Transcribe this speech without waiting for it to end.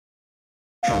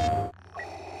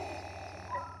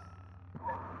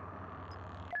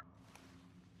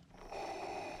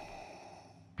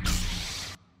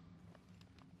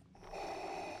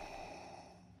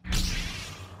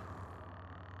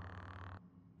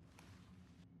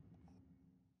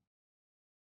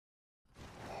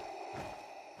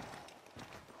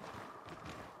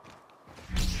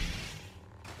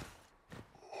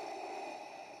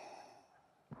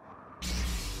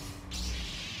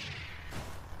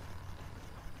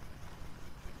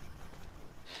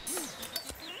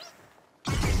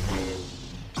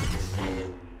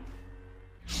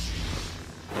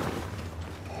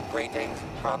Greetings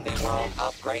from the world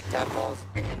of great temples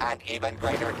and even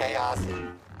greater chaos,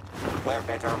 where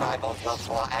bitter rivals will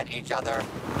claw at each other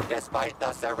despite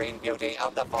the serene beauty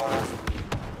of the forest.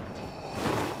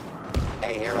 A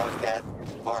hero's death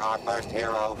for our first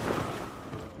hero.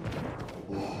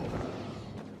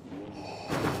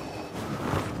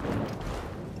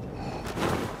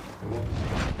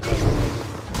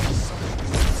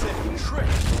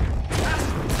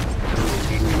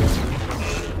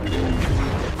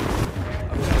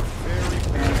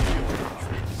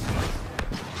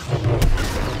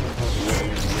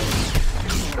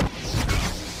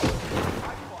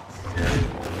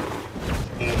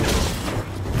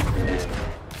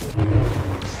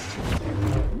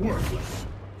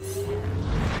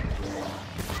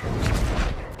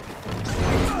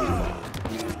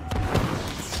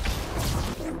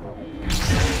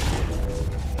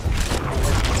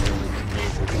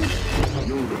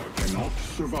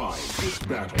 Survive this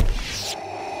battle.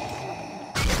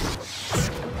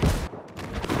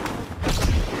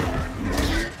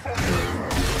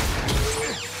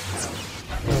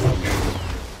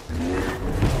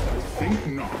 Think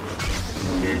not.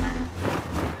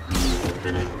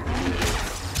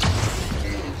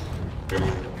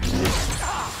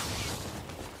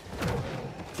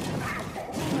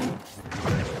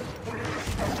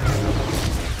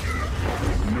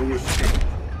 No escape.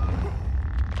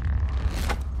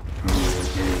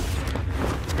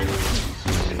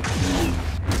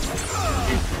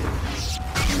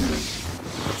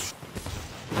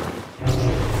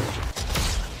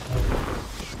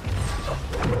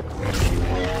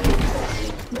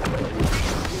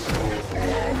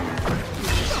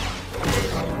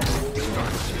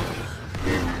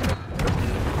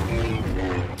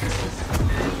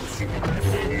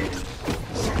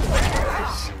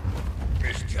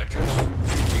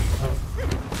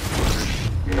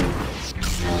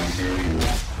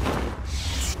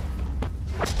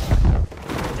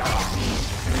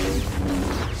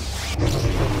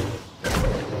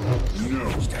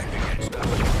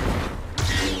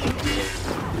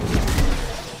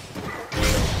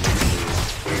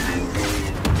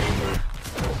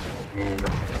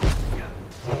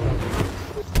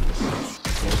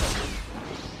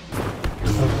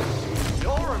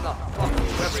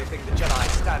 Everything the Jedi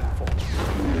stand for.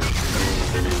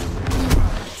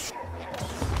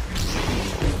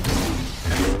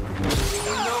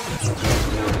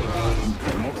 You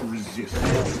cannot resist.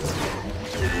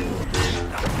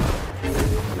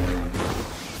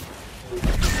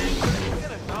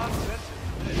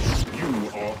 You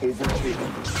are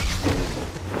overtaken.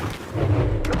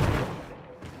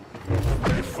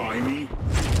 Defy me?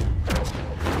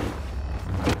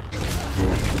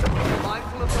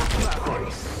 Mindful of what's left.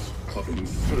 Price of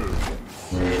insurgence.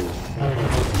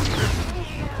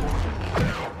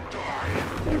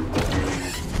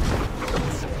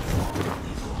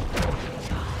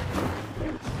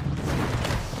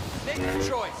 Make your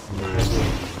choice.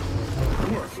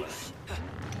 Worthless.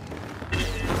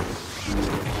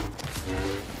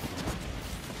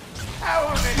 How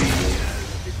many years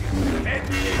did you spend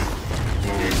here?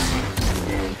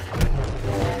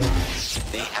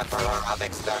 The Emperor of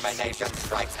Extermination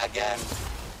strikes again.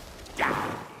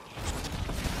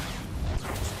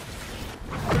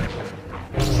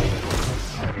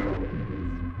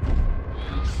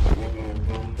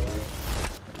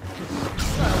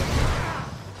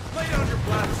 Lay down your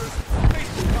blasters.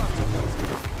 Face the consequences.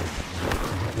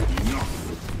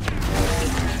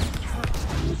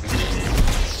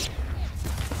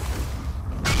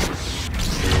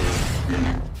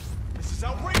 This is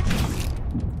outrageous.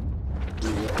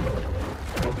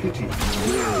 A pity you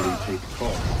rarely take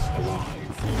foes alive.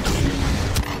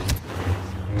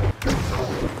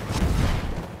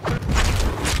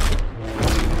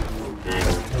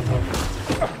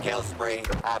 Kill spree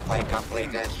halfway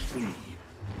completed. You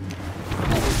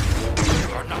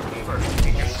are not first to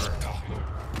get hurt.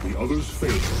 The other's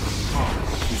fate is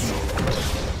known.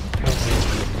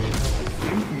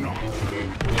 Think not.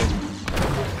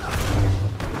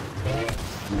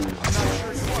 I'm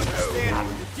not sure.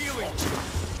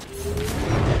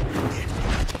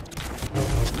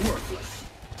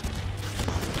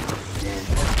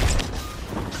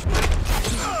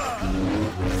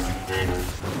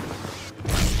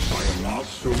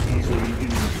 so easily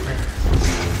injured.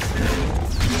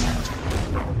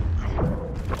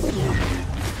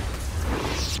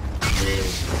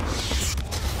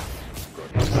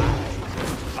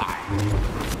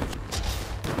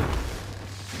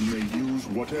 You may use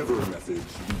whatever methods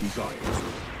you desire.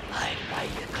 I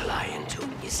like a client who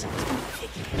isn't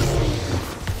picky.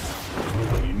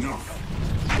 Enough.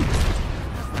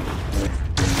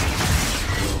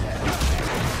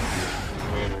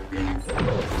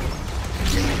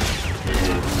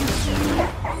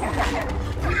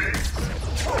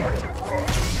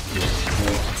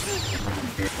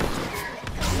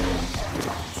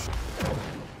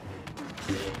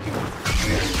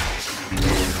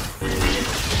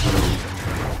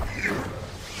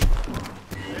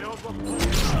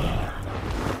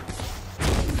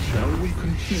 Shall we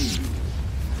continue?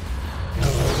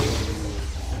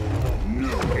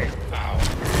 No.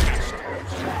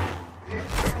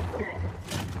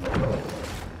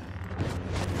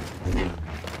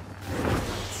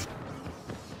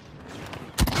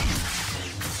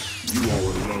 You are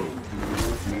alone.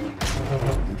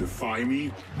 You defy me?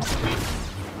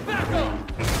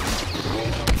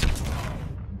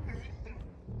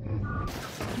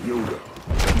 Yoda,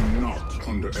 do not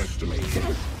underestimate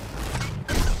him.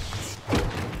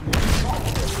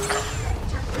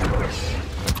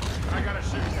 I gotta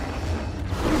shoot you.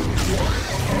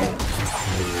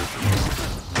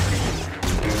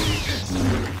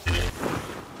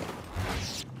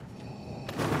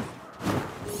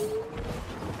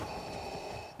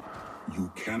 You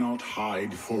cannot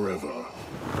hide forever.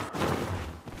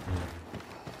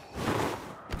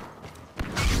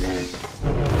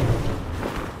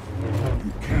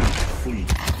 You cannot flee.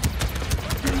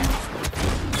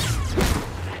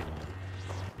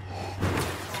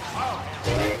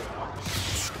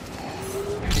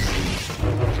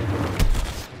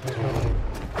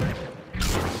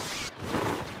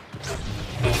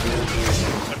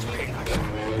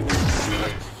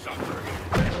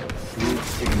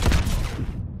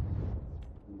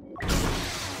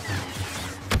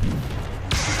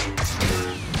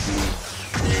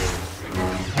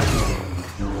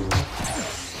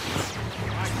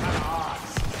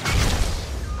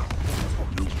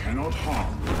 You cannot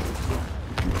harm.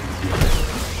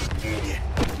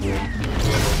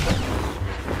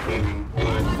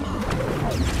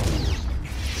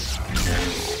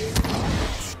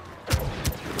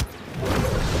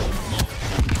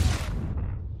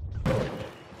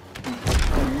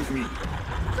 Come with me.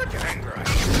 Such anger.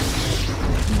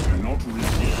 You cannot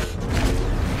resist.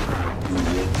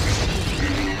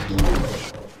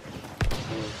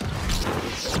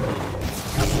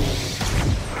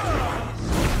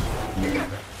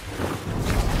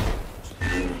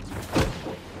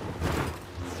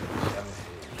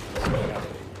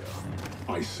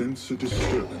 I sense a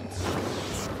disturbance.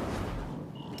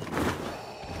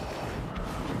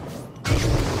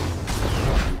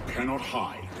 You cannot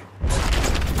hide.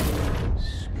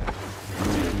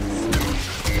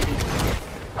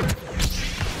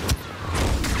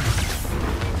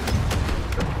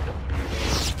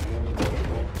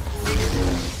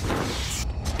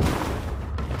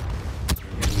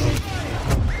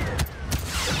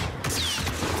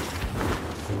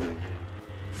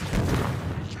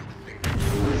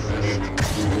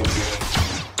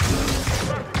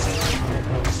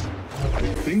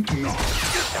 Think not.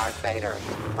 Darth Vader,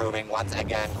 proving once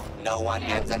again, no one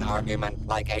ends an argument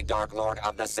like a Dark Lord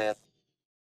of the Sith.